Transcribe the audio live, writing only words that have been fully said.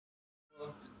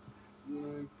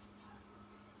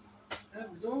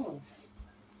Hello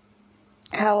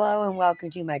and welcome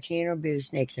to my channel, Boo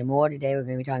Snakes and More. Today we're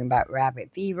going to be talking about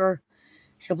rabbit fever.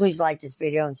 So please like this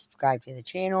video and subscribe to the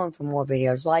channel. And for more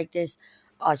videos like this,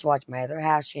 also watch my other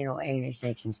house channel, A&A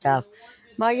Snakes and Stuff.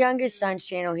 My youngest son's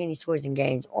channel, Henny's Toys and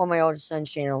Games, or my oldest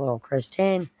son's channel, Little Chris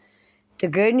 10. The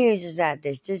good news is that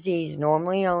this disease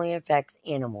normally only affects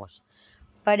animals,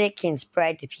 but it can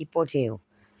spread to people too.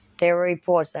 There are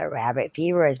reports that rabbit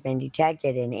fever has been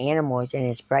detected in animals and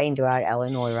is spreading throughout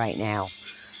Illinois right now.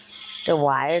 The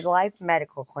Wildlife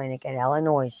Medical Clinic in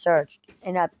Illinois shared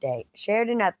an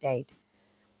update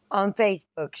on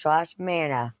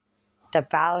Facebook/Mana.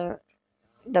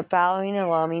 The following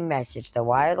alarming message: the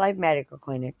Wildlife Medical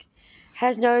Clinic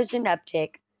has noticed an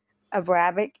uptick of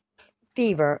rabbit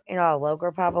fever in our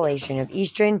local population of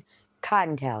eastern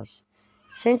cottontails.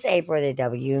 Since April, the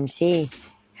WMC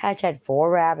has had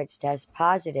 4 rabbits test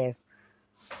positive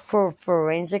for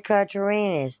Forensica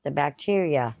tyrannus, the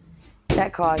bacteria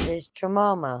that causes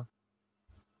trachoma.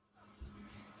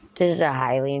 This is a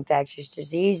highly infectious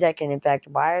disease that can infect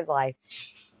wildlife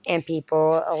and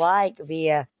people alike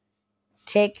via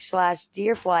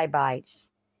tick/deer-fly bites,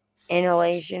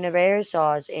 inhalation of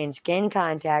aerosols, and skin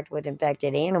contact with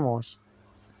infected animals.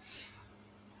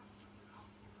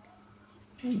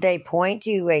 They point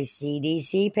to a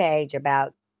CDC page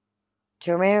about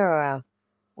Trachoma,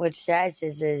 which says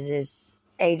this is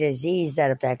a disease that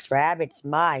affects rabbits,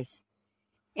 mice,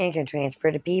 and can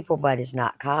transfer to people, but is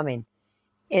not common.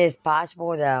 It is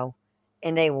possible, though,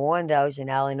 and they warn those in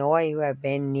Illinois who have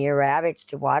been near rabbits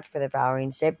to watch for the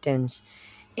following symptoms,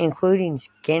 including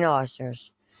skin ulcers,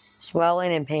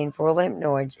 swelling and painful lymph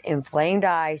nodes, inflamed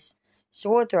eyes,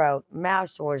 sore throat,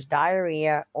 mouth sores,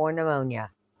 diarrhea, or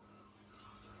pneumonia.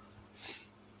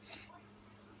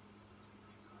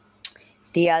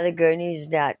 The other good news is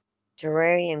that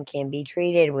terrarium can be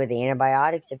treated with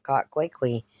antibiotics if caught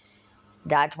quickly.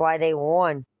 That's why they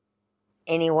warn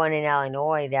anyone in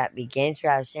Illinois that begins to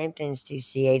have symptoms to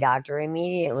see a doctor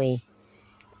immediately.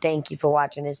 Thank you for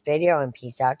watching this video and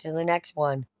peace out to the next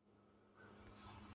one.